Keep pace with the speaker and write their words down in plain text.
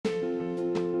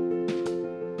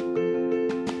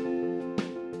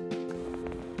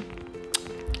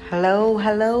Hello,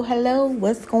 hello, hello.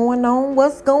 What's going on?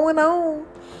 What's going on?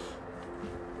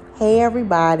 Hey,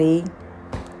 everybody.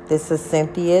 This is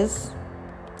Cynthia's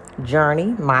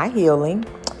journey, my healing.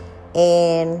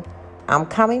 And I'm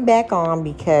coming back on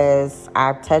because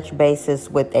I've touched bases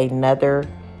with another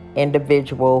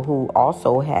individual who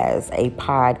also has a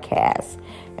podcast.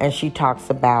 And she talks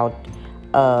about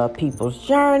people's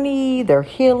journey, their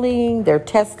healing, their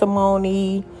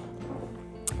testimony,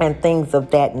 and things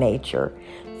of that nature.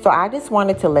 So I just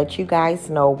wanted to let you guys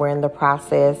know we're in the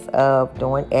process of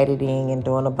doing editing and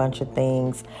doing a bunch of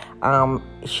things.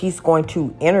 She's going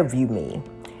to interview me,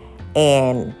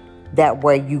 and that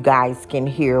way you guys can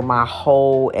hear my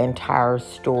whole entire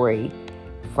story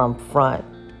from front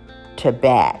to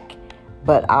back.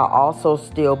 But I'll also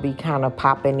still be kind of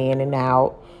popping in and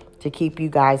out to keep you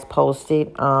guys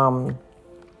posted. I'm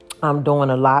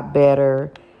doing a lot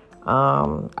better.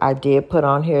 I did put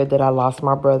on here that I lost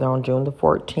my brother on June the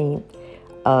 14th.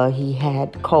 He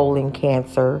had colon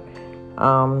cancer.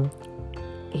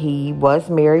 He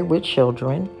was married with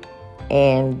children,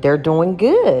 and they're doing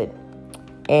good.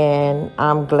 And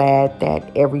I'm glad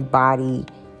that everybody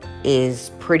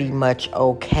is pretty much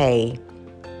okay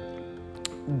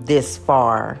this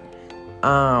far.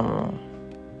 I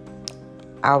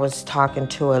was talking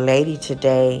to a lady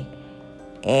today,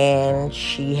 and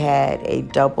she had a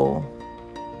double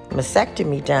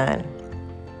mastectomy done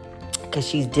because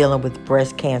she's dealing with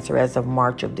breast cancer as of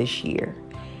March of this year.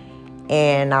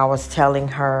 And I was telling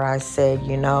her, I said,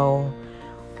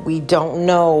 we don't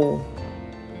know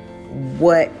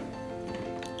what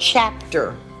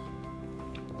chapter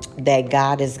that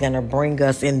God is going to bring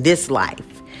us in this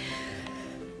life.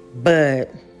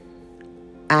 But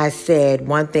I said,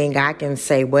 one thing I can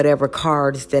say, whatever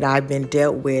cards that I've been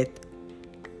dealt with,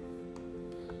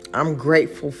 I'm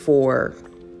grateful for,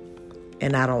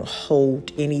 and I don't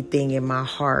hold anything in my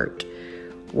heart.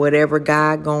 Whatever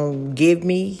God gonna give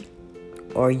me,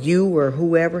 or you, or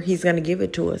whoever, He's gonna give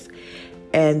it to us,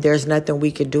 and there's nothing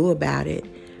we could do about it.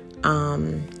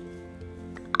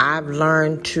 I've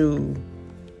learned to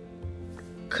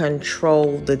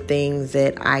control the things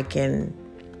that I can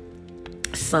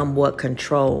somewhat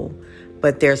control,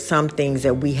 but there's some things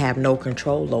that we have no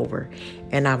control over,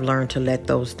 and I've learned to let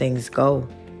those things go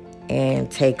and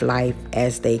take life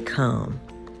as they come.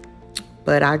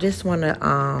 But I just want to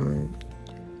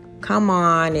come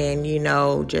on and,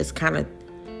 just kind of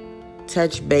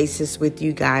touch bases with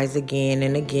you guys again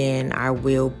and again. I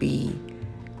will be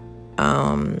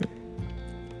having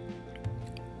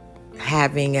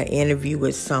an interview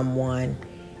with someone.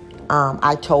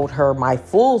 I told her my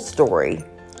full story,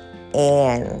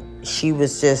 and she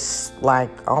was just like,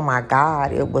 oh my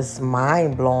God, it was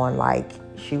mind-blowing.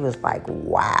 She was like,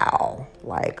 wow,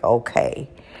 okay.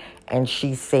 And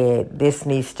she said, this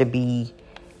needs to be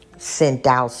sent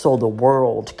out so the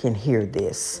world can hear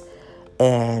this.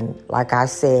 And like I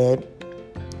said,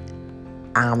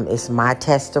 it's my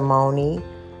testimony.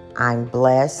 I'm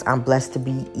blessed. I'm blessed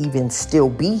to even still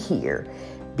be here,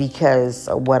 because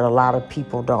what a lot of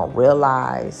people don't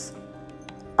realize,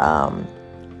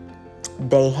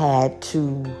 they had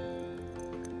to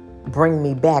bring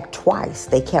me back twice.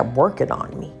 They kept working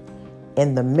on me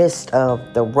in the midst of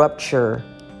the rupture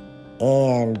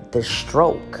and the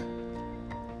stroke.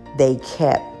 They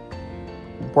kept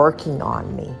working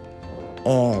on me,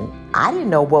 and I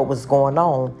didn't know what was going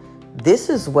on.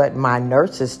 This is what my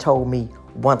nurses told me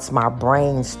once my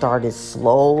brain started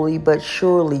slowly but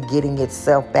surely getting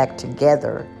itself back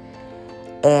together.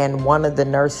 And one of the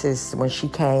nurses, when she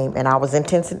came, and I was in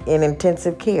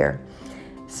intensive care.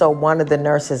 So one of the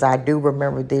nurses, I do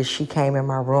remember this, she came in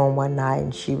my room one night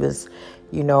and she was,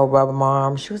 rubbing my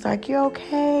arm. She was like, you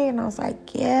okay? And I was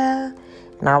like, yeah.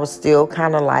 And I was still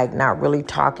kind of not really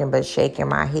talking, but shaking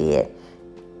my head.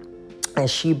 And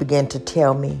she began to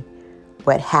tell me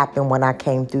what happened when I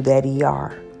came through that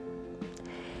ER.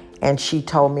 And she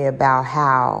told me about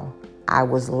how I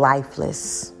was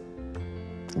lifeless,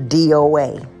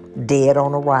 DOA, dead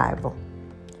on arrival.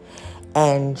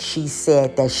 And she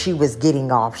said that she was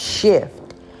getting off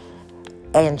shift.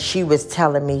 And she was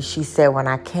telling me, she said, when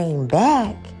I came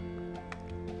back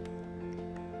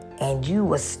and you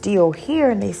were still here,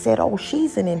 and they said, oh,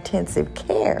 she's in intensive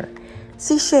care.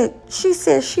 She said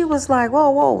she was like,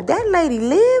 whoa, that lady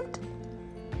lived?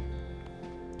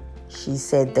 She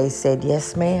said, they said,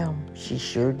 yes, ma'am, she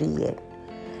sure did.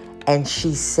 And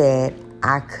she said,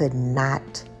 I could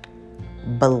not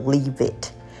believe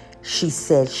it. She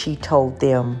said she told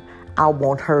them, I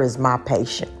want her as my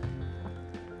patient,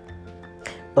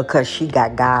 because she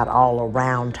got God all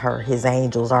around her. His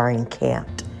angels are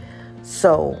encamped.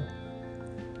 So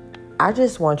I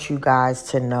just want you guys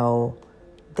to know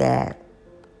that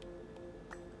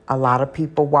a lot of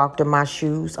people walked in my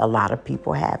shoes. A lot of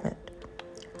people haven't.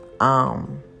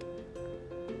 I'm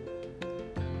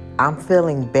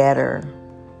feeling better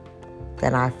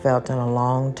than I felt in a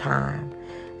long time.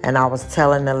 And I was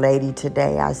telling the lady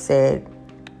today, I said,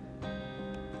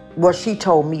 well, she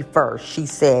told me first. She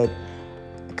said,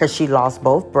 because she lost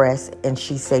both breasts, and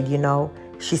she said,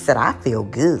 she said, I feel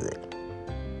good.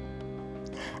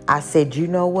 I said, you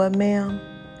know what, ma'am?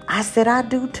 I said, I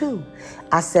do too.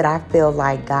 I said, I feel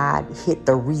like God hit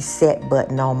the reset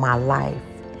button on my life,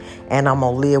 and I'm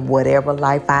going to live whatever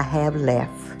life I have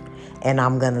left, and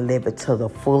I'm going to live it to the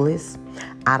fullest.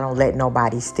 I don't let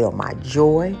nobody steal my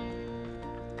joy.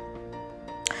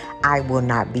 I will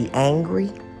not be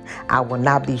angry. I will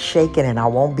not be shaken, and I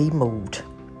won't be moved.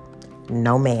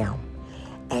 No, ma'am.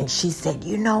 And she said,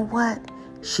 you know what?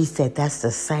 She said, that's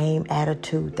the same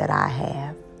attitude that I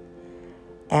have.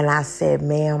 And I said,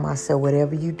 ma'am, I said,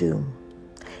 whatever you do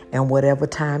and whatever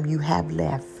time you have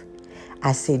left,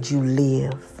 I said, you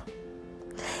live.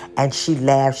 And she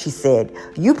laughed. She said,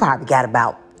 you probably got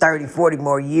about 30, 40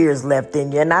 more years left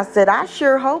in you. And I said, I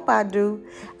sure hope I do.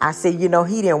 I said, he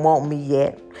didn't want me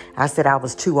yet. I said I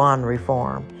was too ornery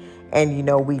for him.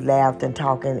 And, we laughed and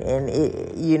talking.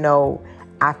 And,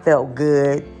 I felt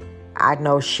good. I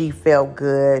know she felt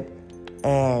good.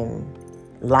 And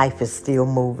life is still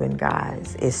moving,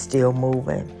 guys. It's still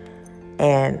moving.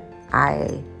 And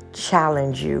I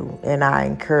challenge you and I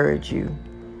encourage you.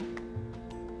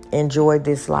 Enjoy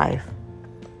this life.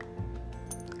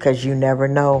 Because you never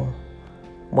know.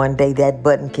 One day that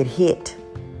button could hit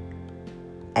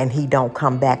and he don't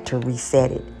come back to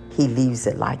reset it. He leaves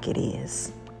it like it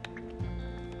is.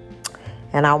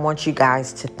 And I want you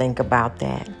guys to think about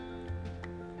that.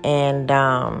 And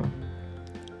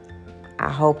I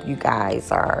hope you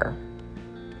guys are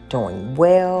doing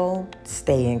well.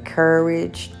 Stay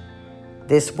encouraged.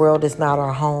 This world is not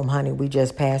our home, honey. We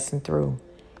just passing through.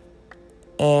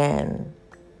 And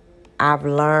I've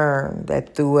learned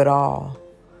that through it all,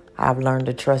 I've learned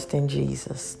to trust in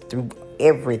Jesus through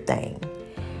everything.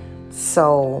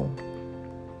 So,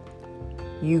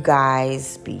 you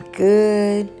guys be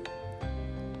good,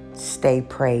 stay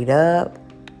prayed up,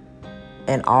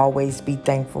 and always be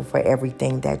thankful for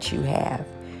everything that you have.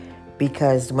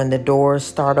 Because when the doors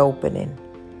start opening,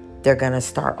 they're going to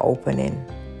start opening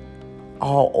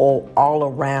all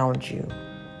around you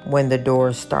when the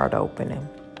doors start opening.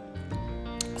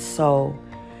 So,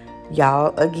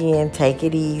 y'all, again, take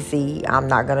it easy. I'm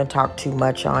not going to talk too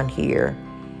much on here.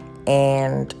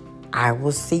 And I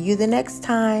will see you the next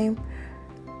time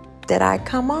that I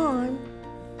come on.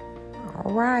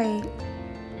 All right.